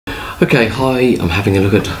Okay, hi, I'm having a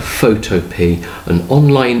look at Photopea, an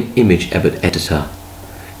online image editor,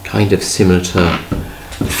 kind of similar to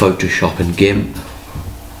Photoshop and GIMP.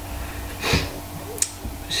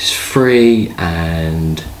 This is free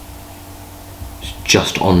and it's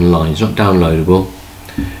just online, it's not downloadable,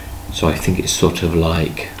 so I think it's sort of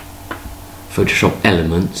like Photoshop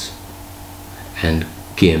Elements and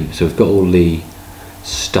GIMP. So we've got all the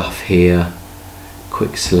stuff here,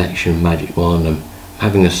 quick selection, magic wand. I'm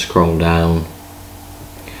having a scroll down,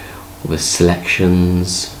 all the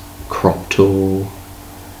selections, crop tool,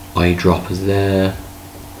 eyedroppers there,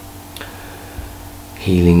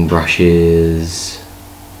 healing brushes,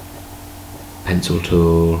 pencil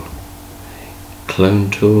tool, clone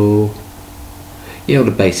tool, yeah, all the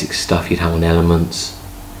basic stuff you'd have on Elements,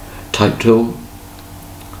 type tool,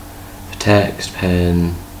 for text,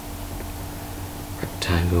 pen,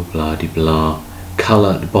 rectangle, blah de blah,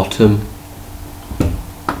 colour at the bottom.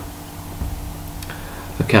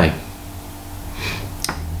 Okay,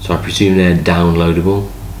 so I presume they're downloadable.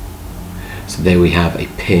 So there we have a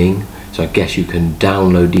ping. So I guess you can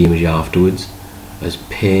download the image afterwards as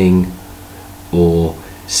ping or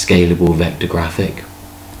scalable vector graphic,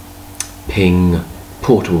 ping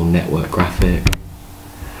portable network graphic,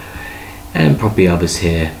 and probably others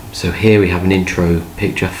here. So here we have an intro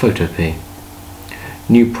picture, Photopea,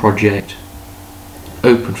 new project,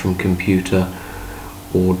 open from computer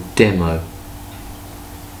or demo.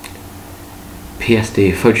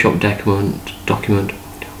 PSD, Photoshop document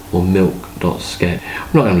or milk.scale. I'm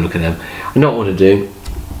not going to look at them. I know what I want to do.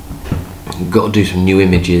 I've got to do some new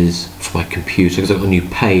images for my computer because I've got a new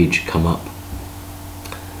page come up.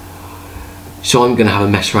 So I'm going to have a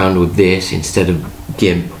mess around with this instead of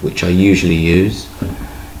GIMP, which I usually use,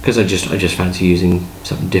 because I just fancy using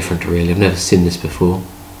something different really. I've never seen this before.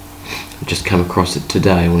 I've just come across it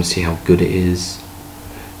today. I want to see how good it is.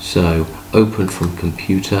 So open from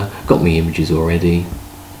computer, got my images already.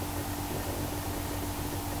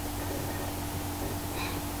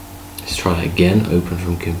 Let's try that again, open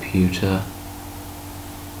from computer.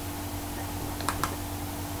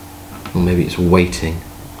 Or maybe it's waiting.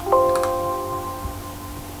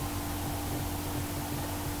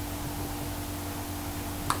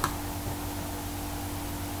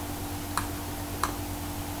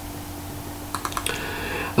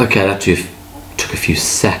 Okay, that took a few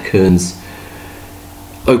seconds.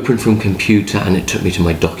 Open from computer and it took me to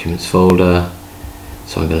my documents folder.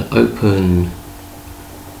 So I'm going to open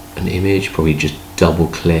an image, probably just double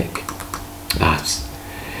click. I'm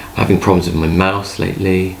having problems with my mouse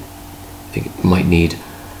lately. I think it might need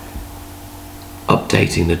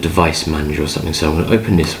updating the device manager or something. So I'm going to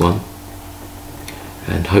open this one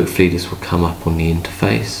and hopefully this will come up on the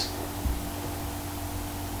interface.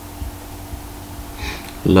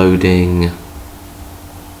 Loading.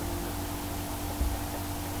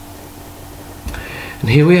 And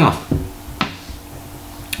here we are.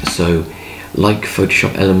 So like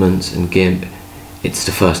Photoshop Elements and GIMP, it's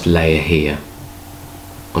the first layer here.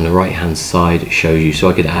 On the right hand side it shows you, so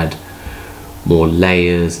I could add more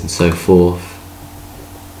layers and so forth.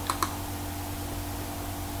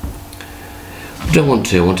 I don't want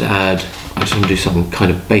to, I want to add, I just want to do something kind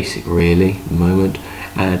of basic really at the moment,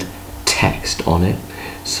 add text on it.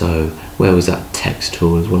 So where was that text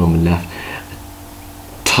tool? There's one on the left.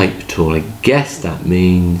 Type tool, I guess that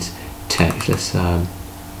means text. Let's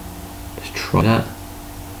try that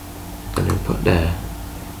and then put there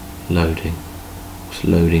loading. It's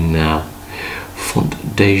loading now.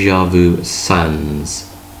 Font Deja Vu Sans.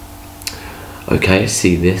 Okay, I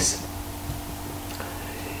see this.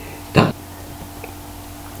 That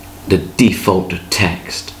the default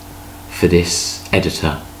text for this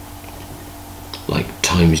editor, like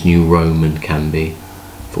Times New Roman can be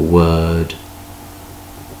for Word.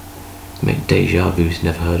 Make Deja Vu's,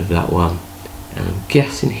 never heard of that one. And I'm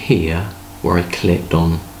guessing here, where I clicked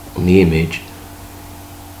on the image,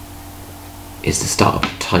 is the start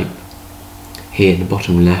of type. Here in the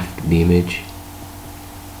bottom left of the image,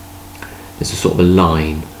 there's a sort of a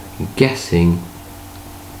line. I'm guessing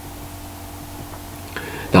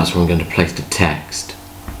that's where I'm going to place the text.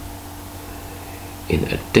 In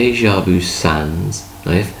a Deja Vu Sans.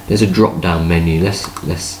 Now if there's a drop down menu, let's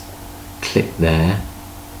click there.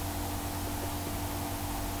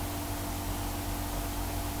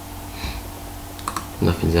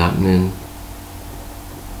 Nothing's happening.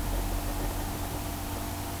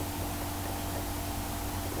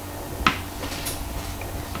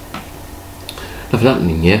 Nothing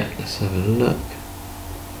happening yet. Let's have a look.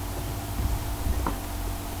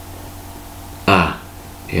 Ah,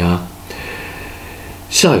 yeah.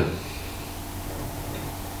 So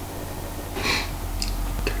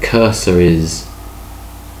cursor is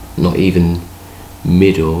not even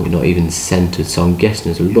middle, not even centered, so I'm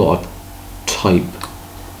guessing there's a lot of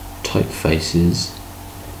typefaces.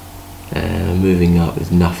 Moving up,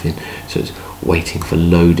 there's nothing, so it's waiting for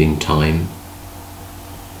loading time.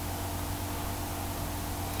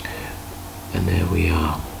 And there we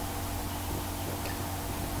are.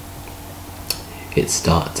 It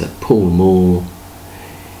starts at pull more,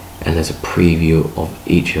 and there's a preview of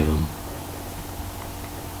each of them.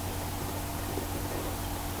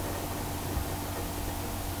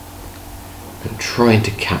 I'm trying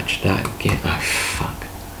to catch that again. Oh fuck,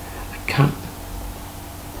 I can't.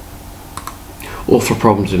 Awful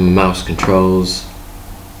problems with my mouse controls.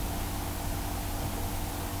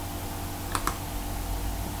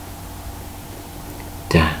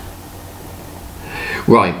 Damn.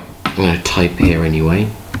 Right, I'm going to type here anyway.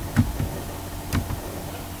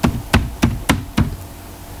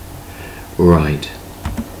 Right.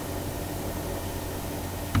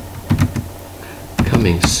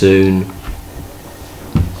 Coming soon.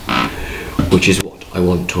 Which is what I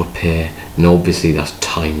want to appear. And obviously that's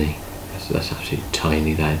tiny. That's absolutely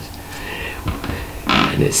tiny, that is.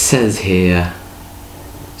 And it says here,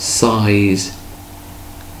 size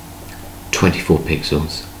 24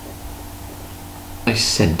 pixels. I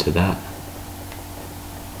center that.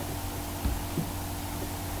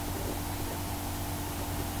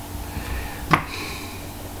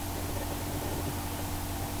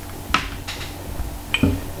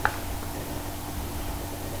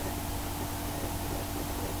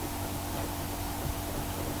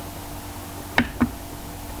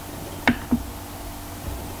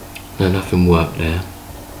 No, nothing worked there.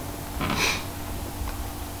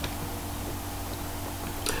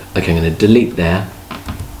 Okay, I'm going to delete there.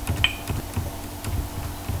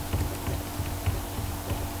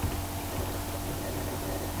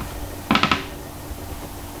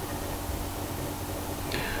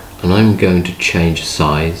 And I'm going to change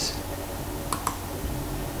size.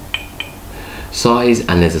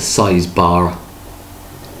 And there's a size bar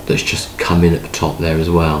that's just come in at the top there as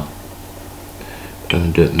well. I'm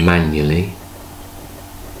going to do it manually.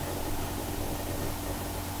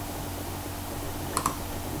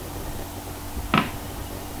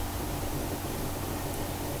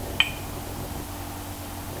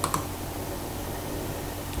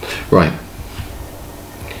 Right,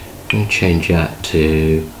 I'm going to change that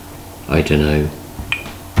to, I don't know,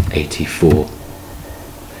 84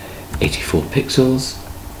 pixels.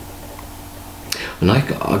 And I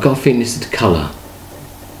got a feeling this is the colour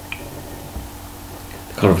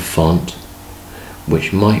of a font,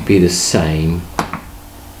 which might be the same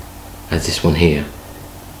as this one here.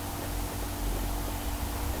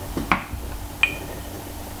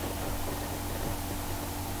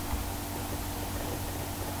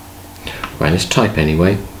 Right, let's type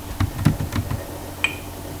anyway.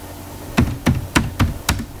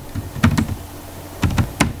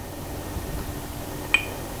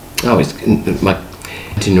 Oh, it's in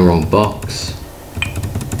the wrong box.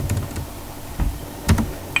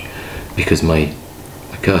 Because my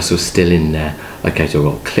cursor was still in there. Okay, so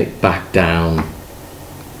I'll click back down.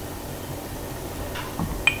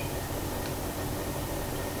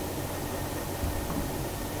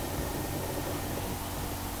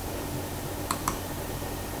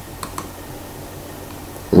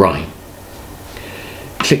 Right.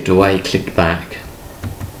 Clicked away, clicked back.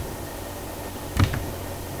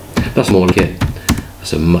 That's more like it.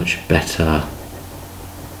 That's a much better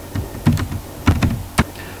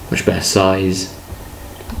size.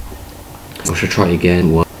 I should try it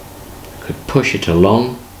again. Could push it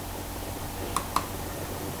along.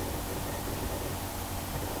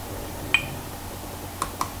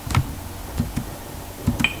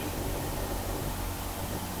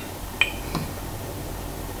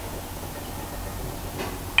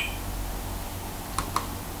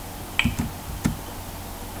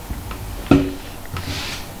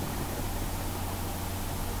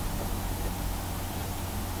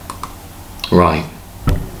 Right,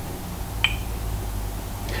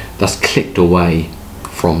 that's clicked away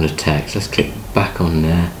from the text. Let's click back on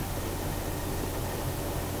there.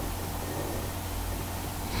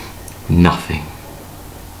 Nothing.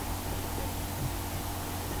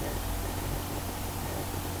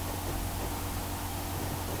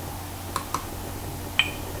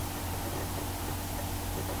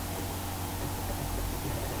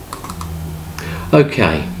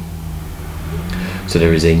 Okay, so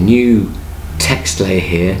there is a new text layer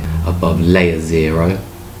here above layer 0,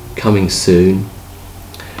 coming soon,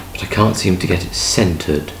 but I can't seem to get it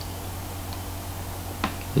centered.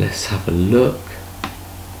 Let's have a look.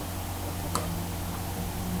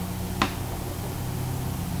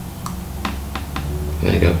 I'm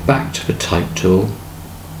going to go back to the type tool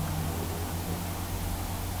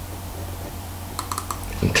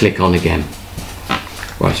and click on again.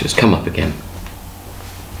 Right, so it's come up again.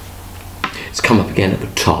 It's come up again at the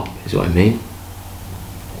top, is what I mean.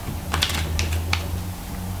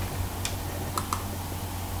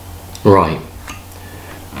 Right,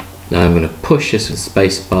 now I'm going to push this with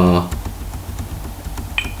space bar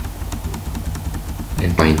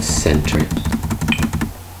and try and centre it.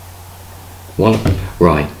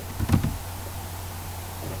 Right.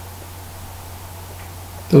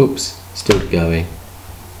 Oops, still going.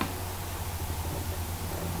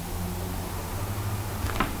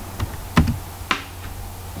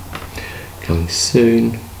 Coming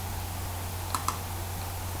soon.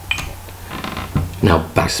 Now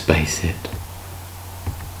backspace it.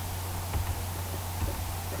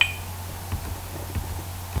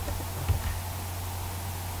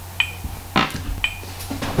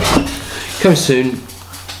 Coming soon.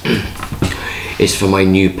 It's for my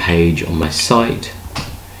new page on my site.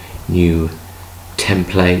 New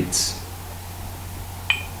templates.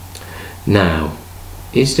 Now,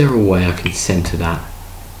 is there a way I can center that?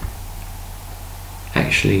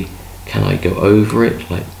 Actually, can I go over it?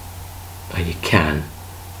 Like, oh, you can.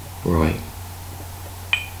 Right.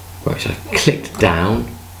 Right, so I've clicked down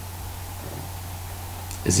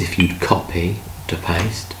as if you'd copy to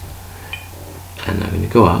paste. And I'm going to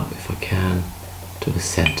go up, if I can, to the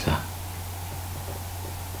centre.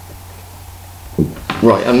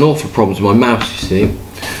 Right, an awful problem with my mouse, you see.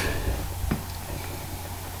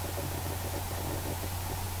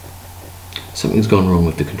 Something's gone wrong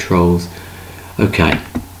with the controls. Okay.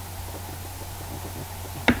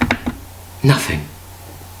 Nothing.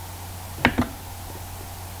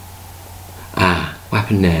 Ah, what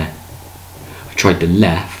happened there? I tried the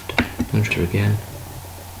left. I'll try again.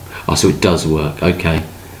 Oh, so it does work. Okay.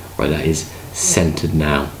 Right, that is centered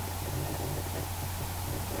now.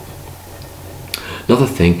 Another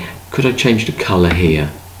thing, could I change the colour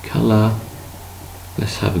here? Colour.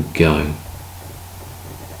 Let's have a go.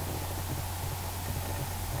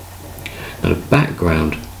 Now the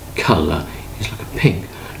background colour is like a pink.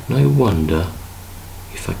 No wonder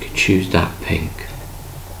if I could choose that pink.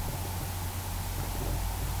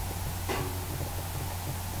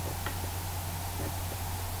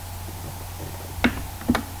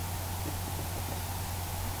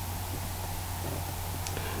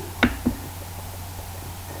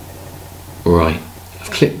 Right,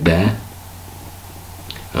 I've clicked there.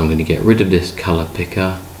 I'm going to get rid of this colour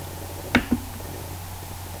picker.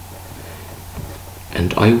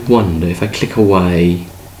 And I wonder if I click away,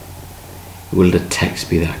 will the text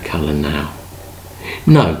be that colour now?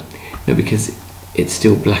 No, because it's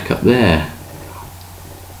still black up there.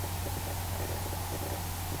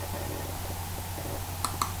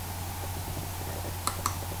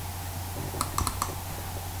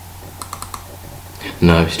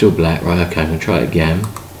 No, still black. Right, okay, I'm going to try it again.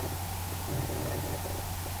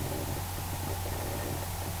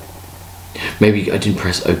 Maybe I didn't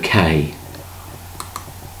press OK.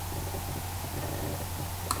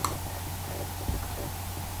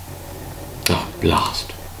 Oh,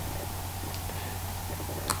 blast.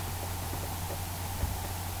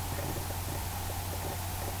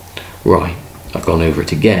 Right, I've gone over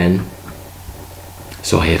it again.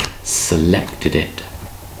 So I have selected it.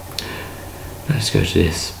 Let's go to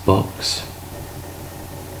this box.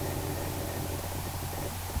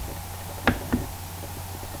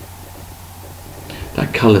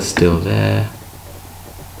 That colour's still there.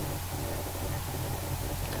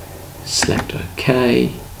 Select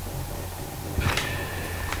OK.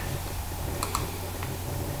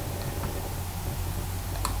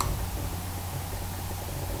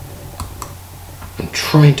 I'm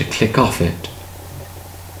trying to click off it.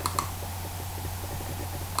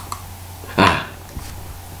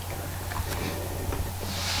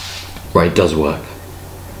 Right, it does work.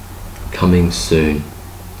 Coming soon.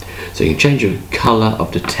 So you can change the colour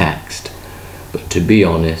of the text, but to be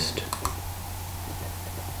honest,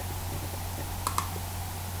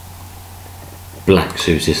 black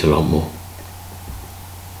suits this a lot more.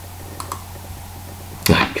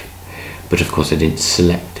 Like, but of course I didn't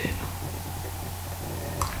select it.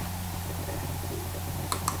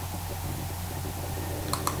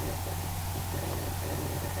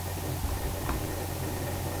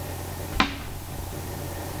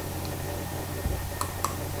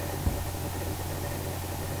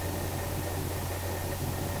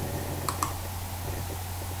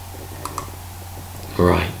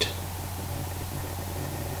 Right.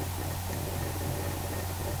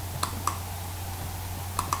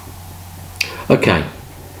 Okay.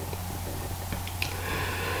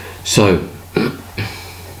 So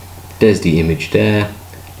There's the image there,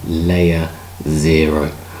 layer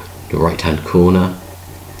 0. The right hand corner,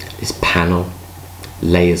 this panel,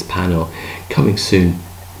 layers panel, coming soon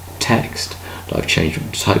text that I've changed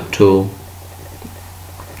from type tool.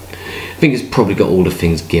 I think it's probably got all the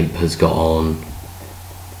things GIMP has got on,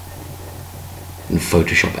 and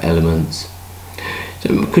Photoshop elements.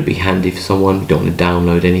 So it could be handy for someone who don't want to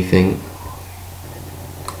download anything.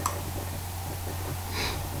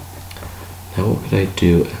 Now what could I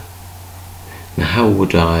do? Now how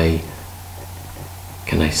would I,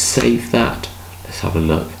 can I save that? Let's have a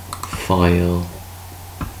look. File,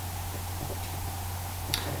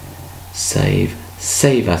 save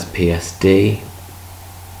as PSD,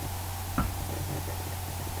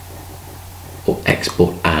 or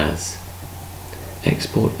export as a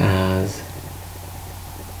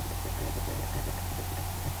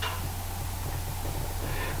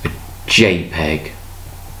JPEG.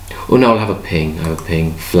 Oh no, I'll have a ping. I have a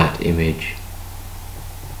ping, flat image.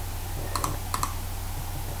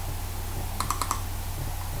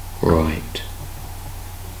 Right.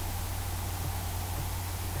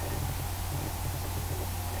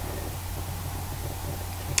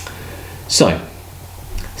 So,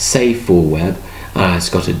 save for web. It's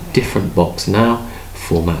got a different box now.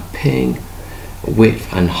 Format ping,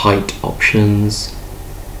 width and height options,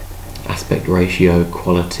 aspect ratio,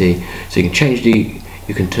 quality. So you can change you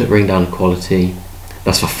can bring down the quality.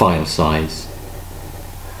 That's for file size.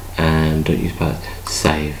 And don't use that.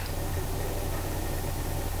 Save.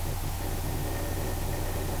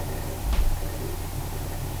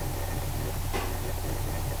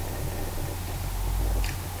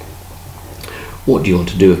 What do you want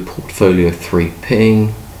to do with Portfolio 3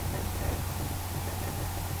 ping?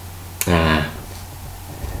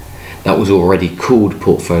 That was already called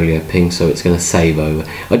Portfolio ping, so it's going to save over.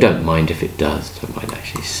 I don't mind if it does, don't mind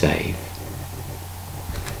actually save.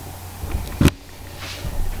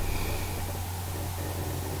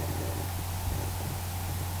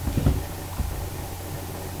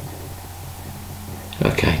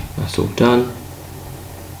 Okay, that's all done.